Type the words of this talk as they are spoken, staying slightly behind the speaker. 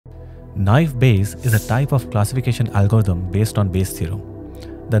Naive Bayes is a type of classification algorithm based on Bayes' theorem.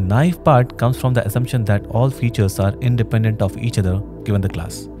 The naive part comes from the assumption that all features are independent of each other given the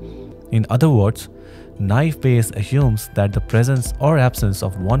class. In other words, naive Bayes assumes that the presence or absence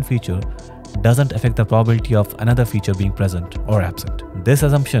of one feature doesn't affect the probability of another feature being present or absent. This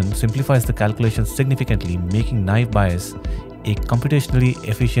assumption simplifies the calculation significantly, making naive Bayes a computationally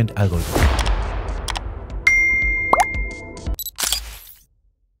efficient algorithm.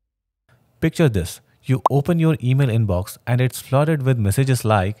 Picture this. You open your email inbox and it's flooded with messages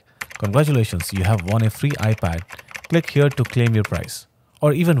like, "Congratulations, you have won a free iPad. Click here to claim your prize."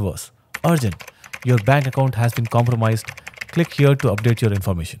 Or even worse, "Urgent, your bank account has been compromised. Click here to update your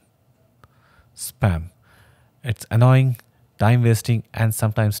information." Spam. It's annoying, time-wasting, and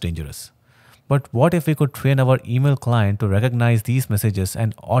sometimes dangerous. But what if we could train our email client to recognize these messages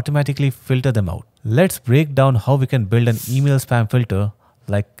and automatically filter them out? Let's break down how we can build an email spam filter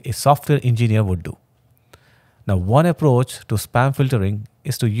like a software engineer would do. Now, one approach to spam filtering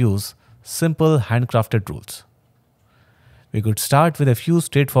is to use simple handcrafted rules. We could start with a few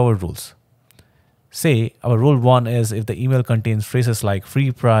straightforward rules. Say our rule 1 is if the email contains phrases like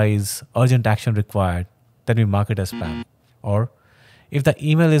 "free prize," "urgent action required," then we mark it as spam. Or if the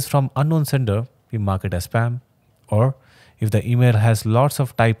email is from unknown sender, we mark it as spam. Or if the email has lots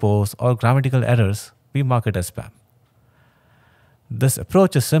of typos or grammatical errors, we mark it as spam. This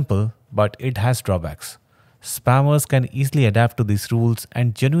approach is simple, but it has drawbacks. Spammers can easily adapt to these rules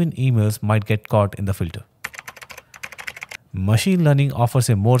and genuine emails might get caught in the filter. Machine learning offers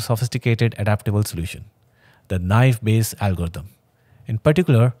a more sophisticated adaptable solution, the naive Bayes algorithm. In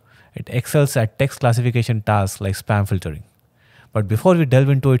particular, it excels at text classification tasks like spam filtering. But before we delve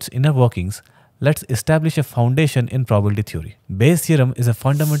into its inner workings, let's establish a foundation in probability theory. Bayes' theorem is a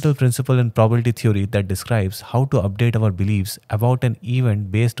fundamental principle in probability theory that describes how to update our beliefs about an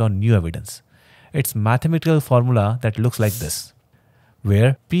event based on new evidence. It's a mathematical formula that looks like this,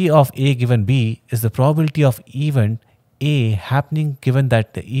 where P of A given B is the probability of event A happening given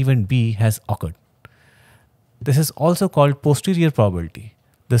that the event B has occurred. This is also called posterior probability.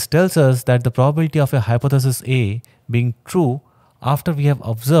 This tells us that the probability of a hypothesis A being true after we have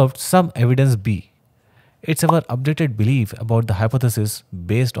observed some evidence B. It's our updated belief about the hypothesis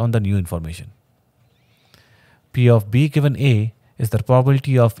based on the new information. P of B given A is the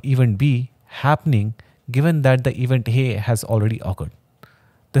probability of event B happening given that the event A has already occurred.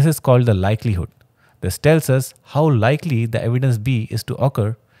 This is called the likelihood. This tells us how likely the evidence B is to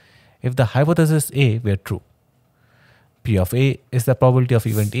occur if the hypothesis A were true. P of A is the probability of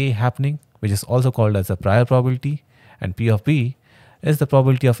event A happening, which is also called as the prior probability, and P of B is the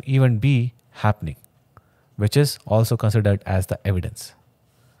probability of event B happening, which is also considered as the evidence.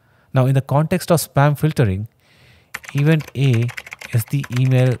 Now, in the context of spam filtering, event A is the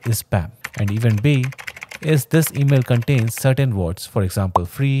email is spam, and event B is this email contains certain words, for example,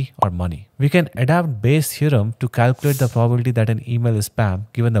 free or money. We can adapt Bayes' theorem to calculate the probability that an email is spam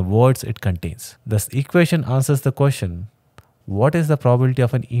given the words it contains. This equation answers the question, what is the probability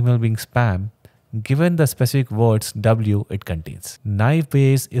of an email being spam given the specific words W it contains? Naive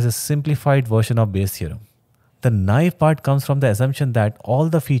Bayes is a simplified version of Bayes' theorem. The naive part comes from the assumption that all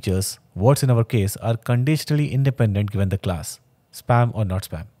the features, words in our case, are conditionally independent given the class, spam or not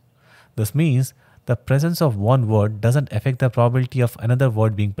spam. This means the presence of one word doesn't affect the probability of another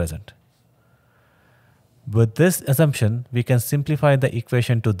word being present. With this assumption, we can simplify the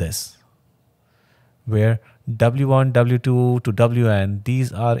equation to this, where W1, W2 to Wn,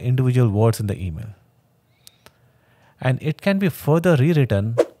 these are individual words in the email. And it can be further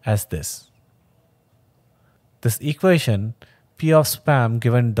rewritten as this. This equation, P of spam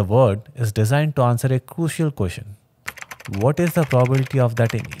given the word, is designed to answer a crucial question. What is the probability of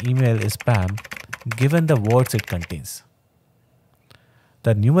that an email is spam given the words it contains?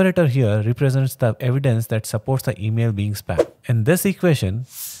 The numerator here represents the evidence that supports the email being spam. In this equation,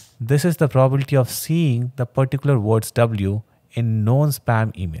 this is the probability of seeing the particular words W in known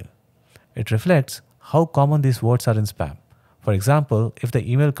spam email. It reflects how common these words are in spam. For example, if the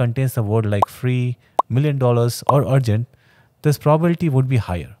email contains the word like free, $1 million, or urgent, this probability would be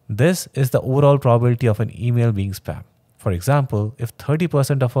higher. This is the overall probability of an email being spam. For example, if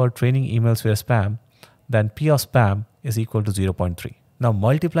 30% of our training emails were spam, then P of spam is equal to 0.3. Now,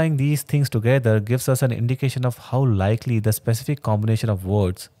 multiplying these things together gives us an indication of how likely the specific combination of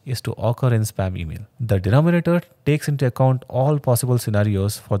words is to occur in spam email. The denominator takes into account all possible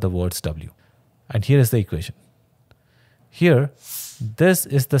scenarios for the words W. And here is the equation. Here, this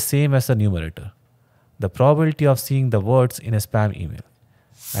is the same as the numerator, the probability of seeing the words in a spam email.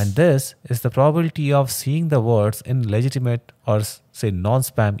 And this is the probability of seeing the words in legitimate or say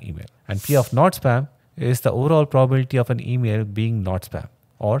non-spam email. And P of not spam is the overall probability of an email being not spam,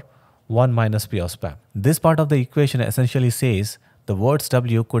 or 1 minus P of spam. This part of the equation essentially says the words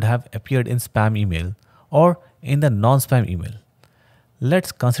W could have appeared in spam email or in the non-spam email.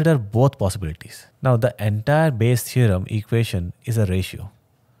 Let's consider both possibilities. Now the entire Bayes theorem equation is a ratio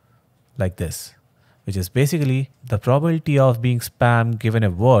like this, which is basically the probability of being spam given a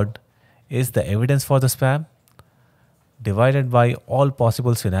word is the evidence for the spam divided by all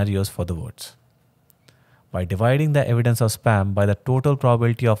possible scenarios for the words. By dividing the evidence of spam by the total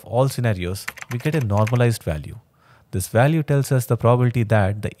probability of all scenarios, we get a normalized value. This value tells us the probability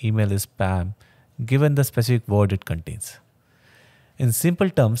that the email is spam given the specific word it contains. In simple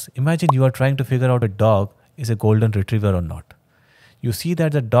terms, imagine you are trying to figure out a dog is a golden retriever or not. You see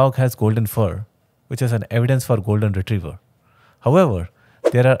that the dog has golden fur, which is an evidence for golden retriever. However,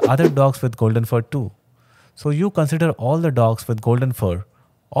 there are other dogs with golden fur too. So you consider all the dogs with golden fur,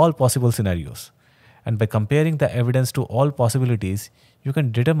 all possible scenarios. And by comparing the evidence to all possibilities, you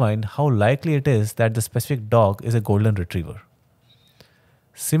can determine how likely it is that the specific dog is a golden retriever.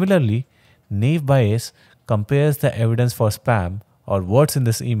 Similarly, naive Bayes compares the evidence for spam or words in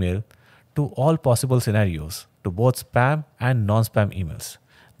this email to all possible scenarios, to both spam and non-spam emails.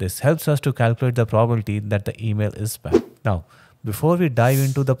 This helps us to calculate the probability that the email is spam. Now, before we dive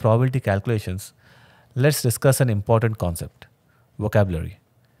into the probability calculations, let's discuss an important concept: vocabulary.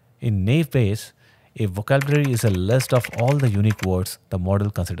 In naive Bayes, a vocabulary is a list of all the unique words the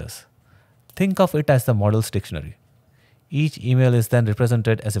model considers. Think of it as the model's dictionary. Each email is then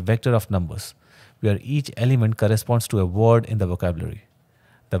represented as a vector of numbers, where each element corresponds to a word in the vocabulary.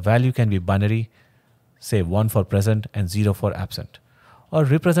 The value can be binary, say 1 for present and 0 for absent, or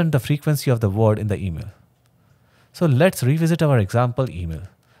represent the frequency of the word in the email. So let's revisit our example email.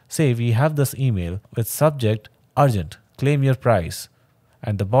 Say we have this email with subject urgent, claim your prize,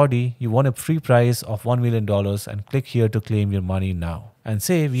 and the body, you want a free prize of $1 million and click here to claim your money now. And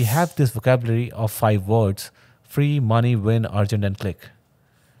say we have this vocabulary of 5 words: free, money, win, urgent, and click.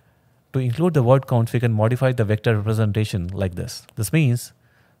 To include the word count, we can modify the vector representation like this. This means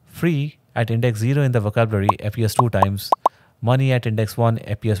free at index 0 in the vocabulary appears 2 times, money at index 1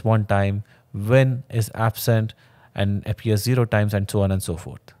 appears 1 time, win is absent and appears 0 times, and so on and so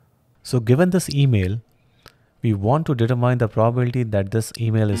forth. So given this email, we want to determine the probability that this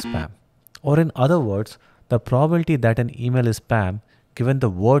email is spam. Or in other words, the probability that an email is spam given the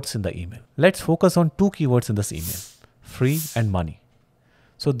words in the email. Let's focus on 2 keywords in this email: free and money.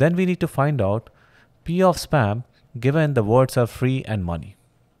 So then we need to find out P of spam given the words are free and money.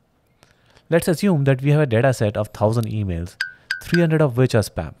 Let's assume that we have a data set of 1000 emails, 300 of which are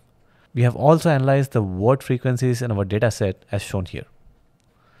spam. We have also analyzed the word frequencies in our data set as shown here.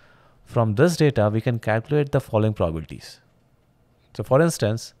 From this data, we can calculate the following probabilities. So for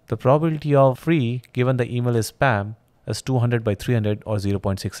instance, the probability of free given the email is spam is 200 by 300 or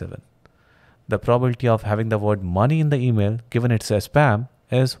 0.67. The probability of having the word money in the email given it's a spam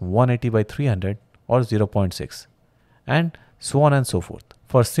is 180 by 300 or 0.6, and so on and so forth.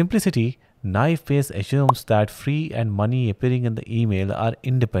 For simplicity, naive Bayes assumes that free and money appearing in the email are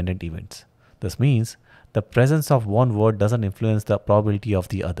independent events. This means the presence of one word doesn't influence the probability of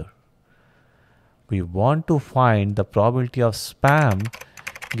the other. We want to find the probability of spam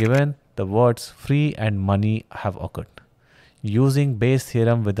given the words free and money have occurred using Bayes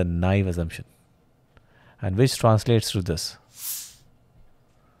theorem with a naive assumption, and which translates to this.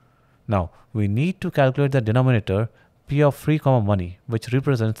 Now we need to calculate the denominator P of free comma money, which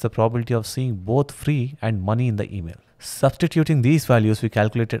represents the probability of seeing both free and money in the email. Substituting these values we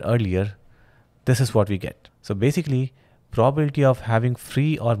calculated earlier, this is what we get. So basically, probability of having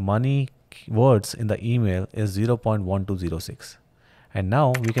free or money words in the email is 0.1206. And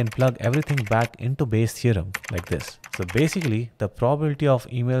now we can plug everything back into Bayes theorem like this. So basically, the probability of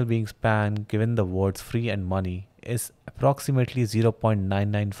email being spam given the words free and money is approximately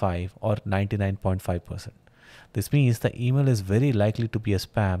 0.995 or 99.5%. This means the email is very likely to be a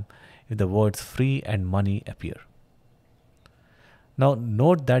spam if the words free and money appear. Now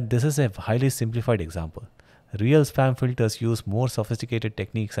note that this is a highly simplified example. Real spam filters use more sophisticated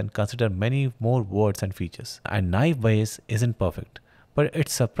techniques and consider many more words and features. And naive Bayes isn't perfect, but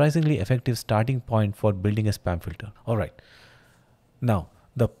it's surprisingly effective starting point for building a spam filter. Alright, now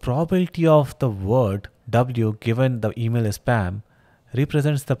the probability of the word W given the email is spam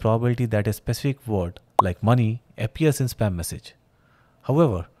represents the probability that a specific word like money appears in spam message.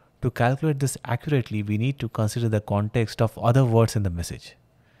 However, to calculate this accurately, we need to consider the context of other words in the message.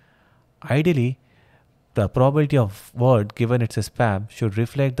 Ideally, The probability of word given it's a spam should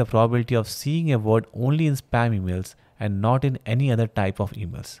reflect the probability of seeing a word only in spam emails and not in any other type of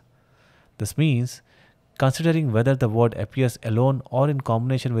emails. This means considering whether the word appears alone or in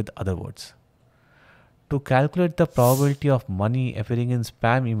combination with other words. To calculate the probability of money appearing in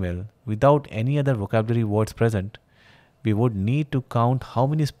spam email without any other vocabulary words present, we would need to count how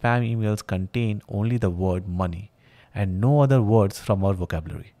many spam emails contain only the word money and no other words from our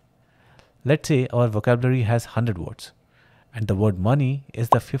vocabulary. Let's say our vocabulary has 100 words and the word money is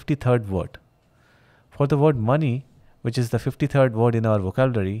the 53rd word. For the word money, which is the 53rd word in our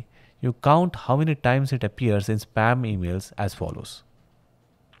vocabulary, you count how many times it appears in spam emails as follows.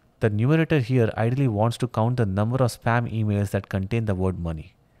 The numerator here ideally wants to count the number of spam emails that contain the word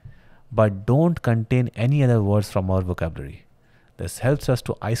money, but don't contain any other words from our vocabulary. This helps us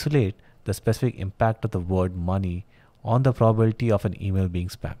to isolate the specific impact of the word money on the probability of an email being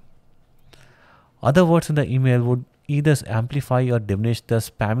spam. Other words in the email would either amplify or diminish the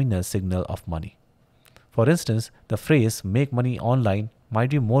spamminess signal of money. For instance, the phrase make money online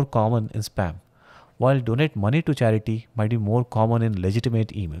might be more common in spam, while donate money to charity might be more common in legitimate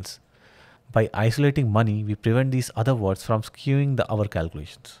emails. By isolating money, we prevent these other words from skewing our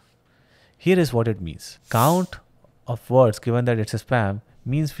calculations. Here is what it means. Count of words given that it's a spam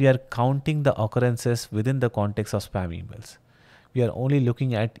means we are counting the occurrences within the context of spam emails. We are only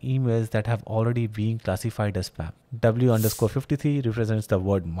looking at emails that have already been classified as spam. W_53 represents the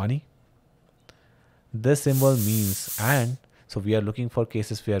word money. This symbol means and, so we are looking for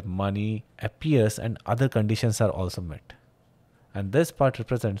cases where money appears and other conditions are also met. And this part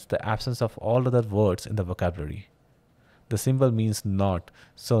represents the absence of all other words in the vocabulary. The symbol means not,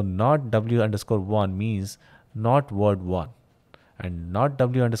 so not W_1 means not word 1, and not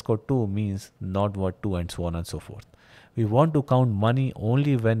W_2 means not word 2, and so on and so forth. We want to count money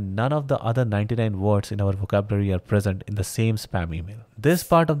only when none of the other 99 words in our vocabulary are present in the same spam email. This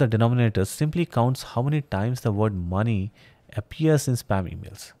part of the denominator simply counts how many times the word money appears in spam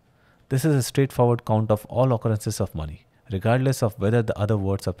emails. This is a straightforward count of all occurrences of money, regardless of whether the other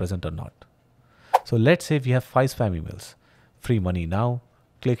words are present or not. So let's say we have 5 spam emails. Free money now,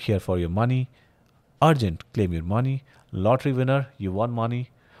 click here for your money, urgent, claim your money, lottery winner, you won money,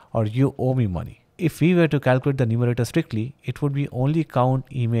 or you owe me money. If we were to calculate the numerator strictly, it would be only count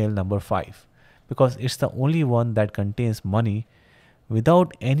email number 5 because it's the only one that contains money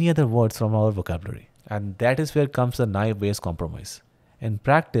without any other words from our vocabulary. And that is where comes the naive-based compromise. In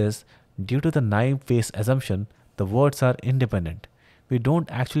practice, due to the naive-based assumption, the words are independent. We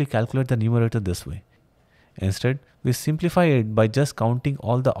don't actually calculate the numerator this way. Instead, we simplify it by just counting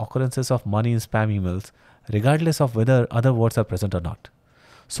all the occurrences of money in spam emails, regardless of whether other words are present or not.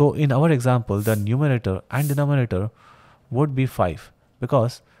 So in our example, the numerator and denominator would be 5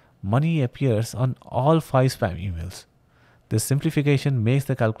 because money appears on all 5 spam emails. This simplification makes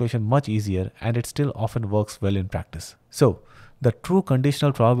the calculation much easier and it still often works well in practice. So the true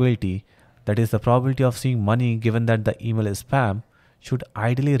conditional probability, that is the probability of seeing money given that the email is spam, should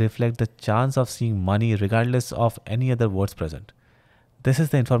ideally reflect the chance of seeing money regardless of any other words present. This is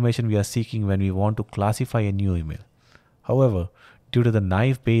the information we are seeking when we want to classify a new email. However, due to the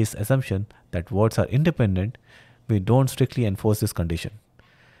naive-based assumption that words are independent, we don't strictly enforce this condition.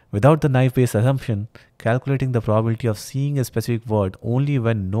 Without the naive-based assumption, calculating the probability of seeing a specific word only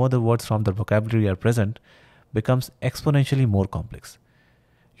when no other words from the vocabulary are present becomes exponentially more complex.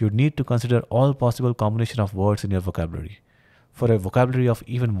 You need to consider all possible combinations of words in your vocabulary. For a vocabulary of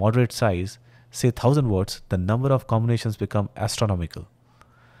even moderate size, say 1000 words, the number of combinations become astronomical.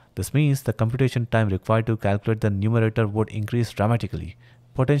 This means the computation time required to calculate the numerator would increase dramatically,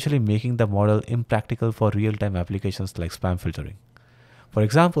 potentially making the model impractical for real-time applications like spam filtering. For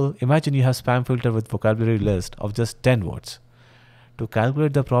example, imagine you have spam filter with vocabulary list of just 10 words. To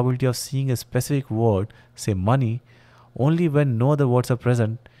calculate the probability of seeing a specific word, say money, only when no other words are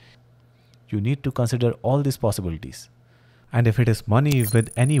present, you need to consider all these possibilities. And if it is money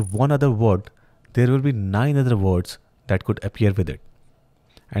with any one other word, there will be 9 other words that could appear with it.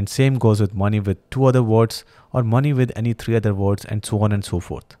 And same goes with money with 2 other words or money with any 3 other words and so on and so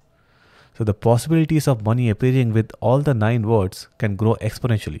forth. So the possibilities of money appearing with all the 9 words can grow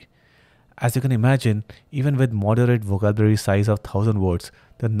exponentially. As you can imagine, even with moderate vocabulary size of 1000 words,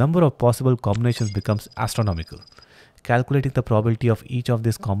 the number of possible combinations becomes astronomical. Calculating the probability of each of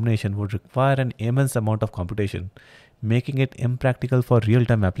these combinations would require an immense amount of computation, making it impractical for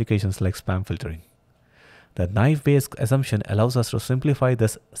real-time applications like spam filtering. The naive-based assumption allows us to simplify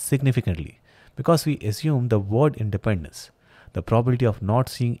this significantly because we assume the word independence. The probability of not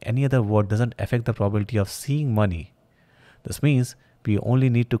seeing any other word doesn't affect the probability of seeing money. This means we only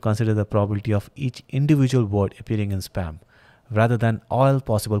need to consider the probability of each individual word appearing in spam, rather than all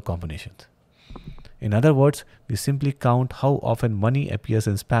possible combinations. In other words, we simply count how often money appears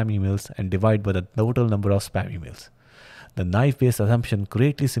in spam emails and divide by the total number of spam emails. The knife-based assumption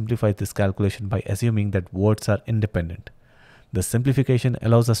greatly simplifies this calculation by assuming that words are independent. The simplification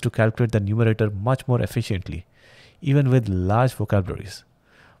allows us to calculate the numerator much more efficiently, even with large vocabularies.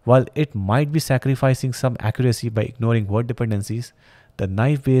 While it might be sacrificing some accuracy by ignoring word dependencies, the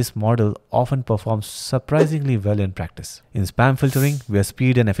knife-based model often performs surprisingly well in practice. In spam filtering, where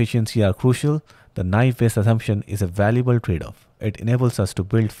speed and efficiency are crucial, the knife-based assumption is a valuable trade-off. It enables us to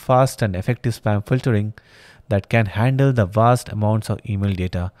build fast and effective spam filtering that can handle the vast amounts of email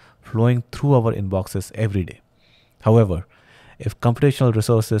data flowing through our inboxes every day. However, if computational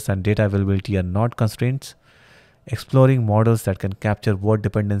resources and data availability are not constraints, exploring models that can capture word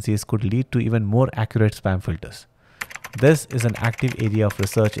dependencies could lead to even more accurate spam filters. This is an active area of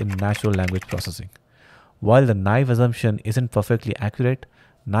research in natural language processing. While the knife assumption isn't perfectly accurate,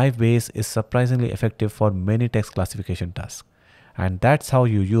 knife-Bayes is surprisingly effective for many text classification tasks. And that's how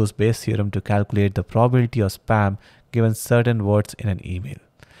you use Bayes' theorem to calculate the probability of spam given certain words in an email.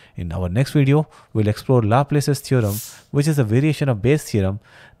 In our next video, we'll explore Laplace's theorem, which is a variation of Bayes' theorem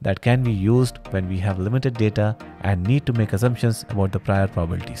that can be used when we have limited data and need to make assumptions about the prior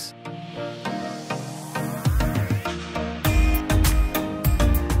probabilities.